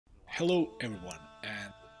Hello everyone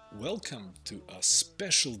and welcome to a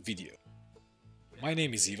special video. My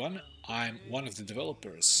name is Ivan, I'm one of the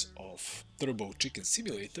developers of Turbo Chicken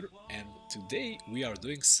Simulator and today we are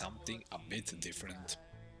doing something a bit different.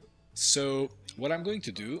 So what I'm going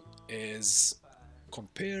to do is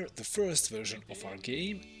compare the first version of our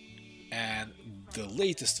game and the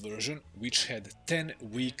latest version, which had 10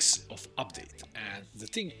 weeks of update. And the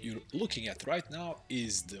thing you're looking at right now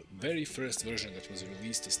is the very first version that was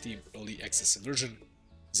released to Steam Early Access version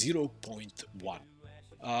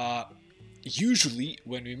 0.1. Usually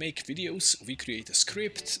when we make videos we create a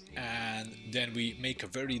script and then we make a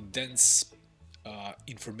very dense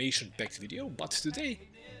information-packed video, but today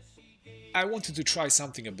I wanted to try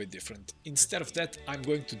something a bit different. Instead of that, I'm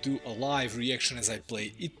going to do a live reaction as I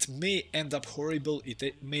play. It may end up horrible,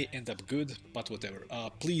 it may end up good, but whatever.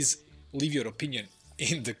 Please leave your opinion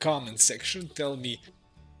in the comment section. Tell me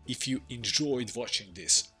if you enjoyed watching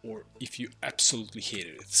this or if you absolutely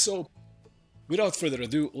hated it. So, without further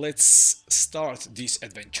ado, let's start this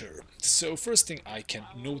adventure. So, first thing I can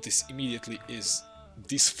notice immediately is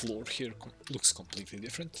this floor here looks completely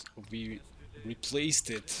different. We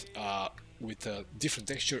replaced it with a different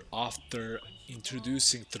texture after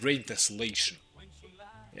introducing terrain tessellation,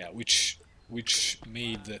 which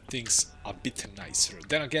made things a bit nicer.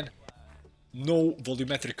 Then again, no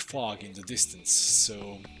volumetric fog in the distance,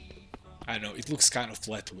 so I don't know, it looks kind of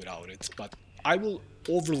flat without it, but I will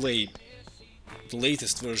overlay the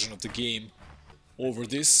latest version of the game over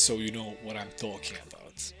this so you know what I'm talking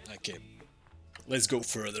about. Okay. Let's go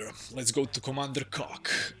further. Let's go to Commander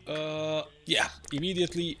Cock.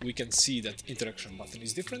 Immediately we can see that interaction button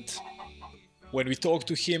is different. When we talk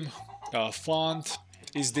to him, font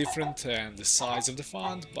is different and the size of the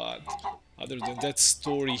font, but other than that,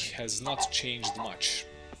 story has not changed much.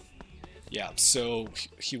 Yeah, so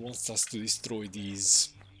he wants us to destroy these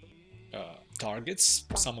targets.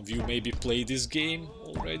 Some of you maybe played this game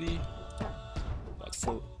already, but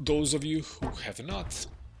for those of you who have not,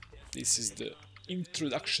 this is the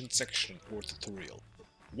introduction section or tutorial.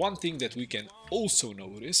 One thing that we can also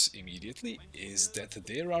notice immediately is that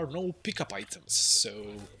there are no pickup items,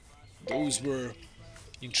 so those were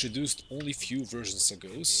introduced only few versions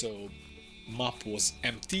ago, so map was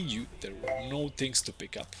empty, there were no things to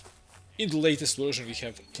pick up. In the latest version we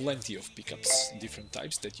have plenty of pickups, different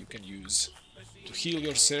types that you can use to heal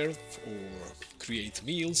yourself or create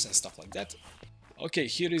meals and stuff like that. Okay,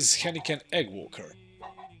 here is Henneken Egg Walker.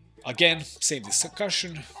 Again, same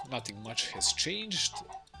discussion, nothing much has changed,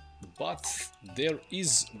 but there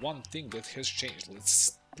is one thing that has changed.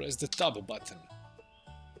 Let's press the tab button.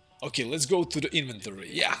 Okay, let's go to the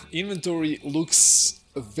inventory. Yeah, inventory looks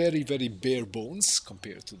very bare bones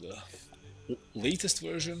compared to the latest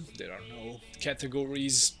version. There are no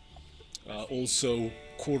categories. Also,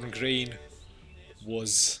 corn grain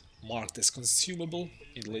was marked as consumable.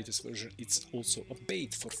 In the latest version, it's also a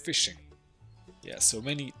bait for fishing. Yeah, so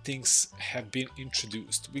many things have been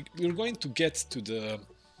introduced. We're going to get to the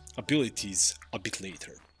abilities a bit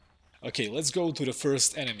later. Okay, let's go to the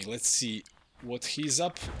first enemy. Let's see what he's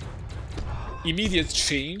up. Immediate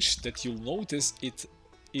change that you'll notice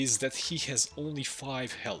is that he has only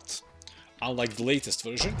 5 health. Unlike the latest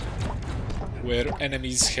version, where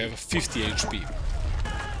enemies have 50 HP.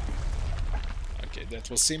 Okay, that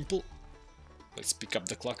was simple. Let's pick up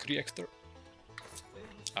the clock reactor.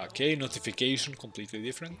 Okay, notification completely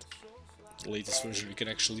different. Latest version we can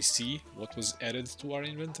actually see what was added to our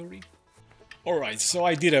inventory. Alright, so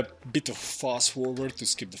I did a bit of fast forward to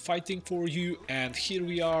skip the fighting for you, and here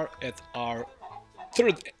we are at our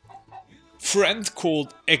third friend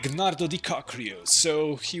called Egnardo DiCaprio.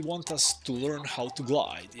 So he wants us to learn how to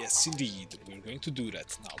glide. Yes, indeed, we're going to do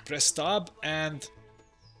that. Now press tab, and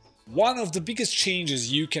one of the biggest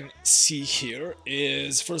changes you can see here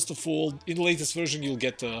is, first of all, in the latest version you'll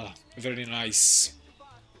get a very nice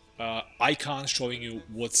icon showing you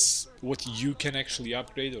what you can actually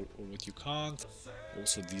upgrade or what you can't.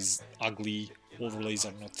 Also, these ugly overlays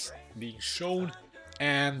are not being shown,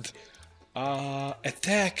 and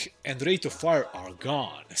attack and rate of fire are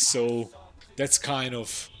gone, so that's kind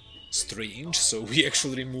of strange. So we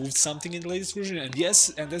actually removed something in the latest version, and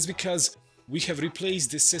yes, and that's because we have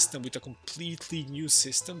replaced this system with a completely new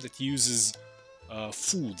system that uses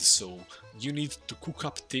food, so you need to cook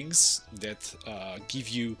up things that give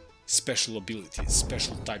you special abilities,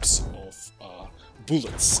 special types of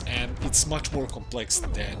bullets, and it's much more complex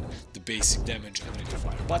than the basic damage and rate of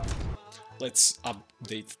fire. But let's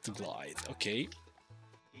update the glide. Okay,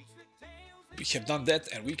 we have done that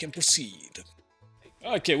and we can proceed.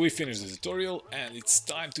 Okay, we finished the tutorial and it's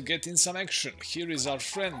time to get in some action. Here is our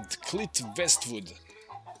friend Clit Westwood.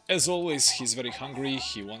 As always, he's very hungry.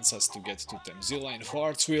 He wants us to get to Temzilla in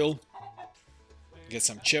Hartsville, get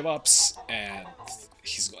some chev-ups, and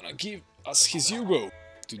he's gonna give us his Yugo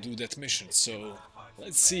to do that mission. So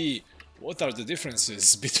let's see what are the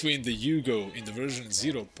differences between the Yugo in the version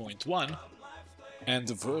 0.1 and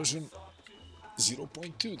the version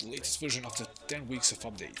 0.2, the latest version after 10 weeks of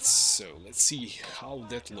updates. So let's see how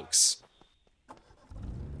that looks.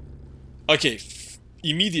 Okay,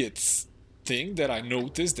 immediate thing that I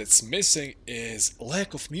noticed that's missing is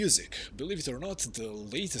lack of music. Believe it or not, the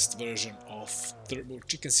latest version of Turbo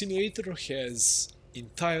Chicken Simulator has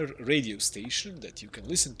entire radio station that you can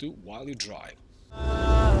listen to while you drive.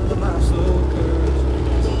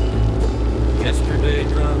 Yesterday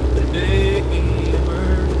dropped the day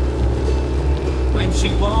when she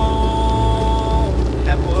won't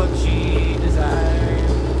have what she desired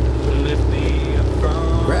to lift me up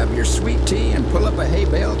from. Grab your sweet tea and pull up a hay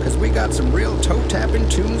bale, because we got some real toe-tapping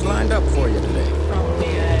tunes lined up for you today. From the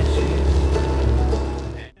ashes.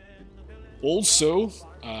 Also,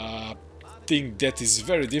 thing that is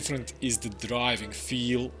very different is the driving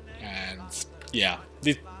feel, and yeah,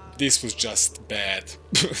 this was just bad.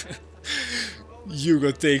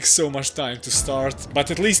 Yugo takes so much time to start,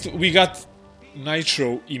 but at least we got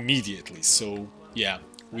Nitro immediately, so yeah,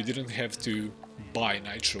 we didn't have to buy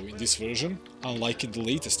Nitro in this version, unlike in the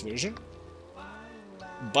latest version.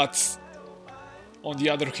 But on the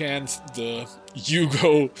other hand, the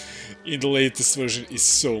Yugo in the latest version is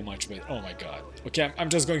so much better. Oh my god. Okay, I'm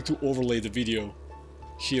just going to overlay the video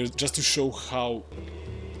here just to show how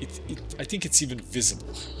I think it's even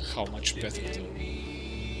visible how much better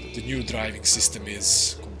the new driving system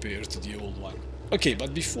is compared to the old one. Okay,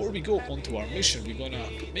 but before we go on to our mission, we're gonna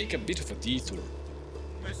make a bit of a detour.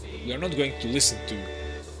 We are not going to listen to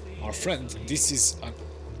our friend. This is an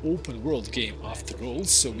open world game after all,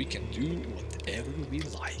 so we can do whatever we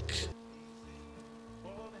like.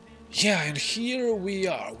 Yeah, and here we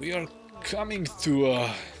are. We are coming to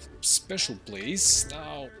a special place.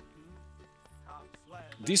 Now,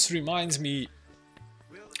 this reminds me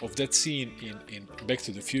of that scene in Back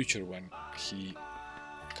to the Future when he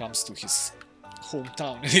comes to his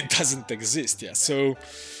hometown and it doesn't exist. Yeah, so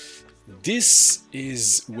this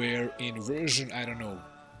is where in version, I don't know,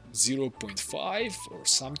 0.5 or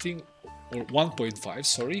something, or 1.5,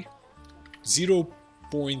 sorry,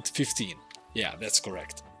 0.15, yeah, that's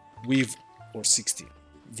correct, or 16,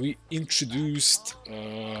 we introduced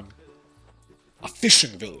a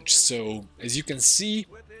fishing village. So as you can see,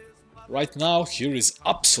 right now here is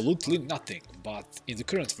absolutely nothing, but in the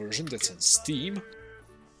current version that's on Steam,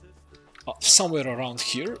 somewhere around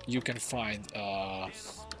here you can find a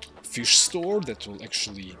fish store that will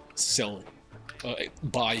actually sell,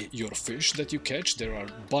 buy your fish that you catch. There are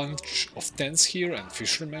a bunch of tents here and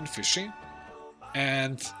fishermen fishing,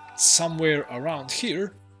 and somewhere around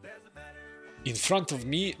here in front of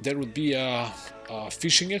me there would be a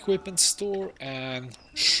fishing equipment store, and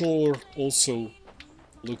shore also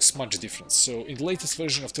looks much different. So in the latest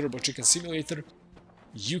version of Turbo Chicken Simulator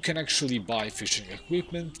you can actually buy fishing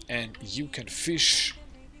equipment and you can fish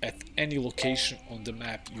at any location on the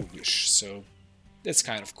map you wish, so that's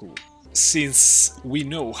kind of cool. Since we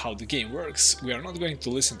know how the game works, we are not going to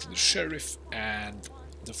listen to the sheriff, and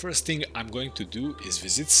the first thing I'm going to do is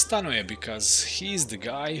visit Stanoje, because he's the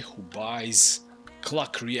guy who buys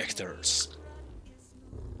clock reactors.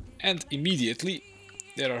 And immediately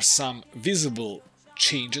there are some visible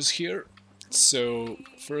changes here. So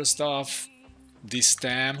first off, this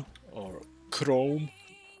TAM or Chrome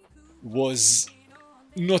was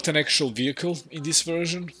not an actual vehicle in this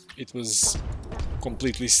version. It was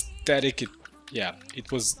completely static.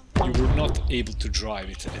 It was, you were not able to drive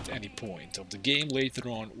it at any point of the game. Later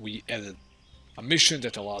on we added a mission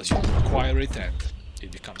that allows you to acquire it and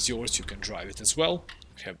it becomes yours. You can drive it as well.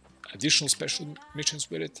 We have additional special missions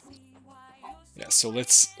with it. Yeah, so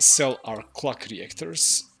let's sell our clock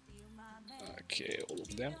reactors. Okay, all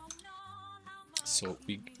of them. So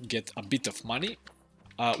we get a bit of money.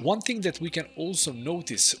 One thing that we can also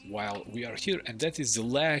notice while we are here, and that is the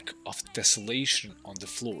lack of tessellation on the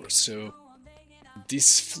floor. So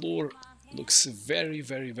this floor looks very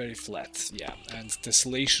flat, yeah, and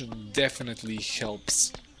tessellation definitely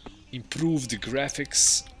helps improve the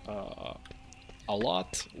graphics a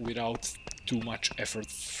lot without too much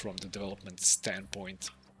effort from the development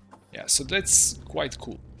standpoint. Yeah, so that's quite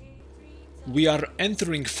cool. We are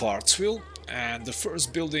entering Fartsville, and the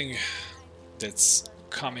first building that's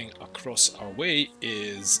coming across our way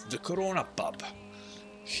is the Corona pub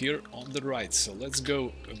here on the right. So let's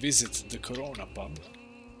go visit the Corona pub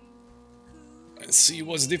and see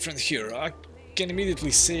what's different here. I can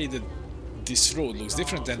immediately say that this road looks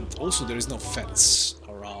different, and also there is no fence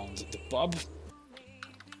around the pub.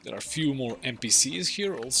 There are few more NPCs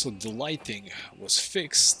here. Also the lighting was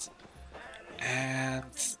fixed,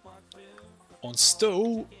 and on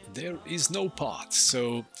stove there is no pot.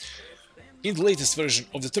 So in the latest version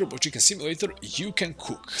of the Turbo Chicken Simulator you can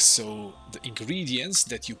cook. So the ingredients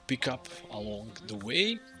that you pick up along the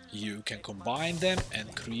way, you can combine them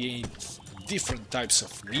and create different types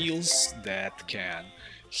of meals that can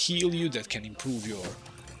heal you, that can improve your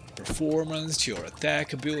performance, your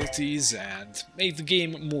attack abilities, and make the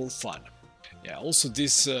game more fun. Yeah, also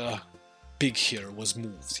this pig here was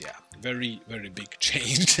moved. Yeah, very big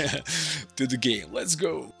change to the game. Let's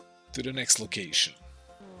go to the next location.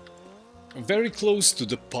 Very close to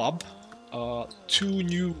the pub, two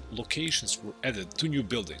new locations were added, two new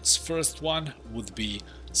buildings. First one would be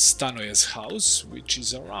Stanoje's house, which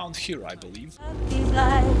is around here, I believe.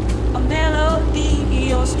 Like a melody,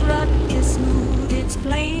 your strut is smooth, it's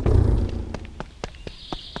plain.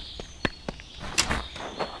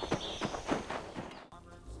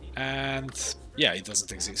 And yeah, it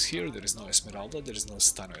doesn't exist here. There is no Esmeralda, there is no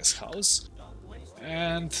Stanoje's house.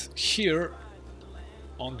 And here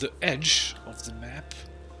on the edge of the map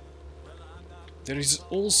there is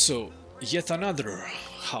also yet another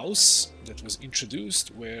house that was introduced,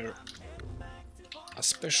 where a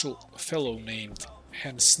special fellow named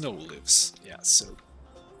Hen Snow lives. Yeah, so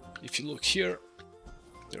if you look here,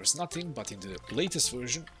 there's nothing, but in the latest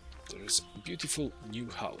version there's a beautiful new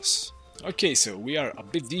house. Okay, so we are a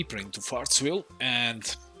bit deeper into Fartsville,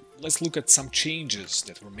 and let's look at some changes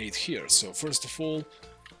that were made here. So first of all,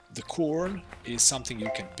 the corn is something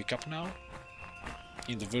you can pick up now.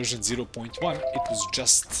 In the version 0.1 it was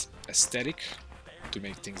just aesthetic to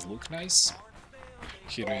make things look nice.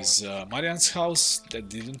 Here is Marian's house. That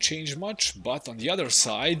didn't change much, but on the other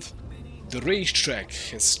side the racetrack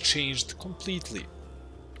has changed completely.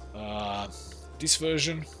 This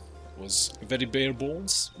version was very bare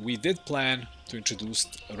bones. We did plan to introduce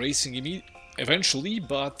racing eventually,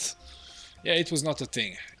 but yeah, it was not a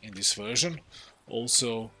thing in this version.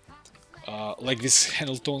 Also, like this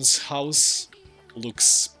Hamilton's house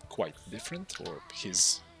looks quite different, or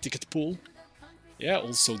his ticket pool. Yeah,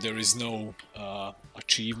 also there is no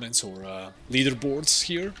achievements or leaderboards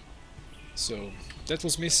here, so that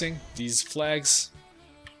was missing. These flags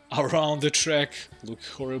around the track look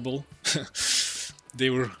horrible. They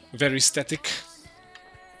were very static.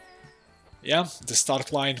 Yeah, the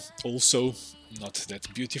start line also not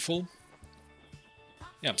that beautiful.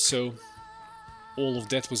 Yeah, so all of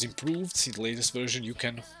that was improved. In the latest version you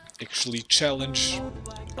can actually challenge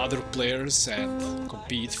other players and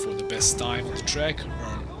compete for the best time on the track,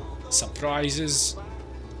 earn some prizes.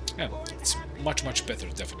 Yeah, it's much better,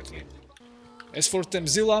 definitely. As for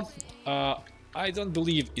Temzilla, I don't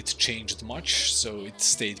believe it changed much, so it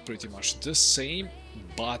stayed pretty much the same,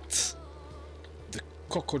 but the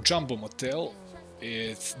Coco Jumbo Motel,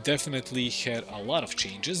 it definitely had a lot of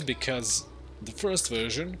changes, because the first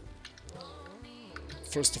version,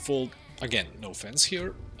 first of all, again, no offense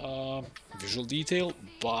here, visual detail,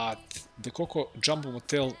 but the Coco Jumbo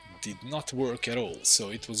Motel did not work at all, so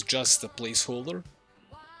it was just a placeholder.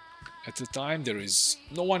 At the time there is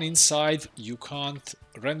no one inside, you can't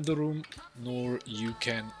rent the room, nor you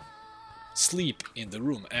can sleep in the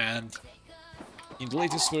room, and in the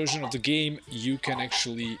latest version of the game you can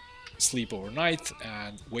actually sleep overnight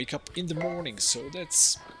and wake up in the morning, so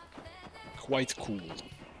that's quite cool.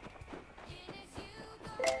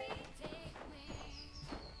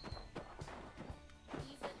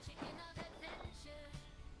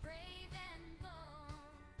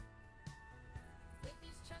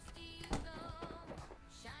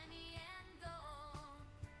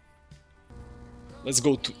 Let's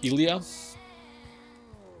go to Ilya.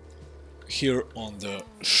 Here on the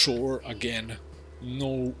shore again,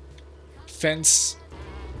 no fence,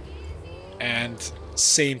 and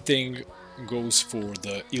same thing goes for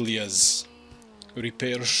the Ilya's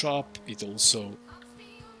repair shop. It also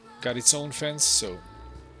got its own fence, so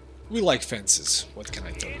we like fences, what can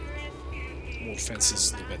I tell you? More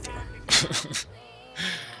fences the better.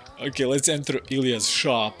 Okay, let's enter Ilya's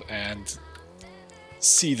shop and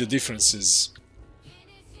see the differences.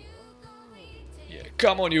 Yeah,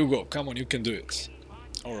 come on Hugo, come on, you can do it.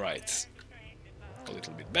 Alright, a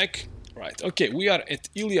little bit back. Right, okay, we are at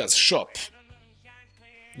Ilya's shop.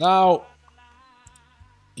 Now,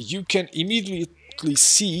 you can immediately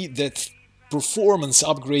see that performance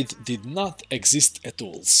upgrade did not exist at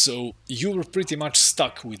all. So you were pretty much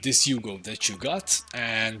stuck with this Hugo that you got,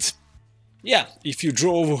 and yeah, if you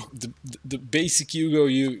drove the basic Hugo,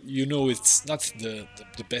 you know it's not the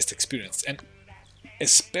best experience. And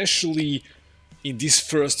especially in this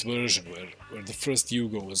first version, where the first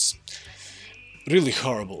Yugo was really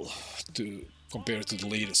horrible to compare to the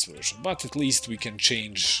latest version, but at least we can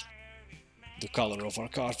change the color of our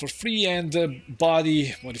car for free, and the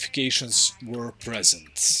body modifications were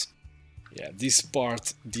present. Yeah, this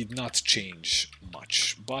part did not change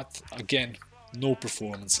much, but again, no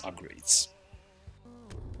performance upgrades.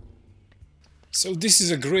 So this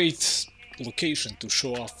is a great location to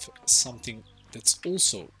show off something that's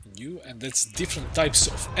also new, and that's different types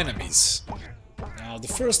of enemies. Now, the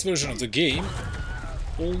first version of the game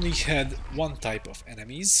only had one type of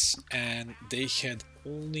enemies, and they had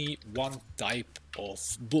only one type of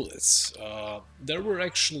bullets. There were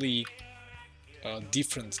actually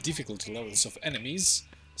different difficulty levels of enemies.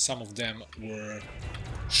 Some of them were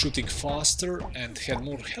shooting faster and had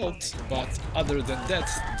more health, but other than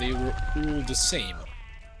that they were all the same.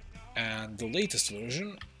 And the latest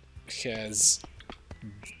version has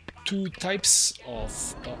two types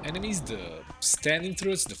of enemies, the standing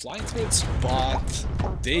turrets, the flying turrets, but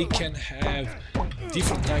they can have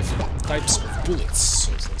different types of bullets.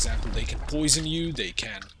 So for example, they can poison you, they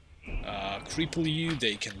can cripple you,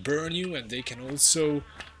 they can burn you, and they can also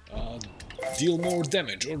deal more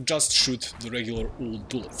damage or just shoot the regular old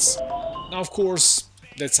bullets. Now, of course,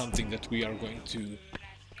 that's something that we are going to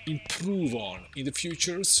improve on in the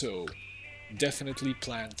future, so definitely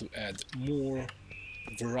plan to add more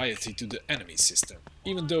variety to the enemy system,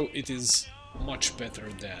 even though it is much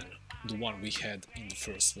better than the one we had in the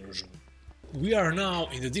first version. We are now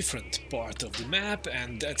in a different part of the map,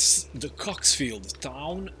 and that's the Coxfield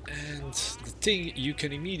town, and the thing you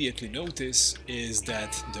can immediately notice is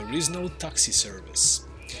that there is no taxi service.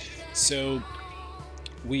 So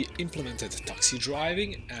we implemented taxi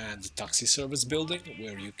driving and taxi service building,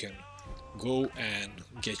 where you can go and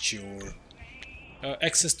get your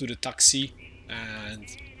access to the taxi and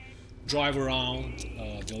drive around,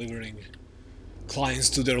 delivering clients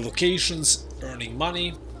to their locations, earning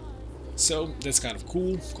money. So that's kind of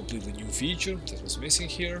cool, completely new feature that was missing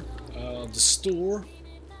here. The store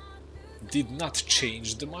did not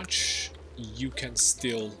change that much. You can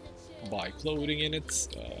still buy clothing in it.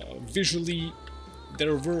 Visually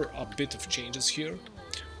there were a bit of changes here,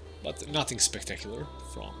 but nothing spectacular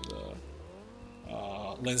from the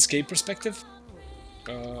landscape perspective.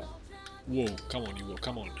 Whoa, come on Hugo,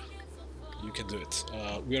 come on, you can do it.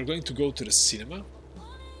 We are going to go to the cinema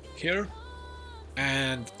here,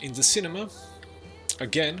 and in the cinema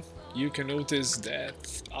again you can notice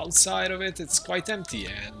that outside of it it's quite empty,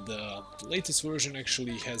 and the latest version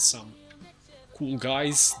actually has some cool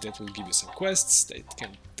guys that will give you some quests, that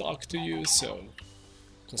can talk to you, so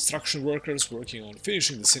construction workers working on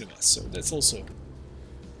finishing the cinema, so that's also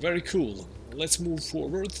very cool. Let's move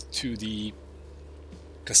forward to the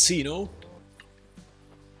casino.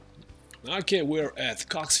 Okay, we're at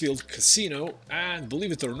Coxfield Casino, and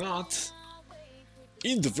believe it or not,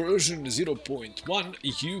 in the version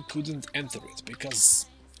 0.1 you couldn't enter it, because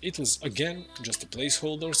it was again just a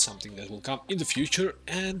placeholder, something that will come in the future,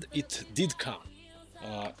 and it did come.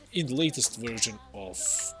 In the latest version of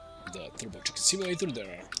the Turbo Chicken Simulator there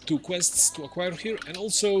are 2 quests to acquire here, and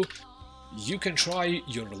also you can try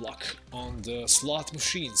your luck on the slot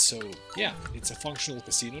machine, so yeah, it's a functional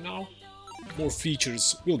casino now. More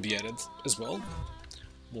features will be added as well,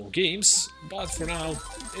 more games, but for now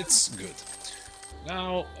it's good.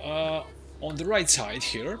 Now, on the right side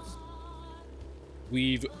here,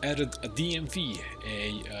 we've added a DMV,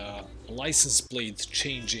 a license plate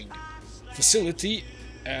changing facility,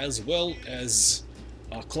 as well as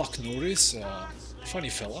Cluck Norris, a funny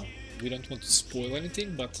fella. We don't want to spoil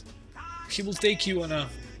anything, but he will take you on a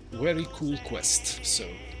very cool quest, so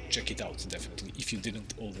check it out definitely if you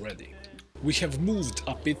didn't already. We have moved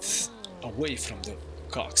a bit away from the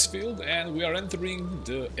Coxfield, and we are entering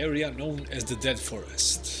the area known as the Dead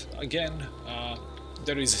Forest. Again,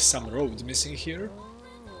 there is some road missing here,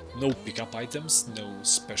 no pickup items, no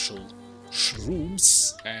special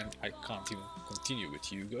shrooms, and I can't even continue with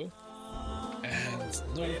Hugo, and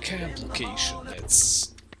no camp location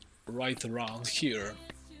that's right around here.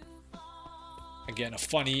 Again, a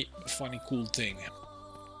funny cool thing.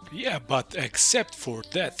 Yeah, but except for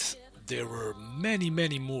that, there were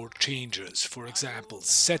many more changes. For example,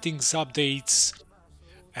 settings updates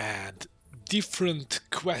and different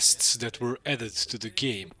quests that were added to the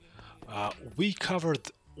game. We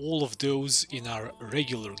covered all of those in our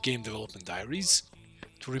regular game development diaries.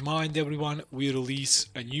 To remind everyone, we release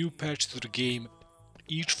a new patch to the game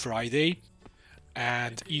each Friday,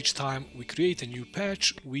 and each time we create a new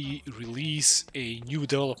patch, we release a new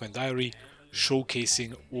development diary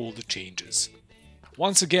showcasing all the changes.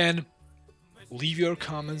 Once again, leave your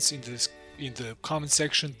comments in in the comment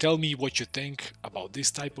section. Tell me what you think about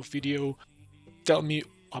this type of video. Tell me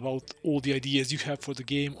about all the ideas you have for the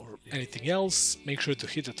game or anything else. Make sure to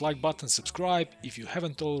hit that like button, subscribe if you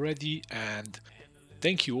haven't already, and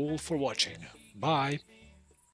thank you all for watching. Bye!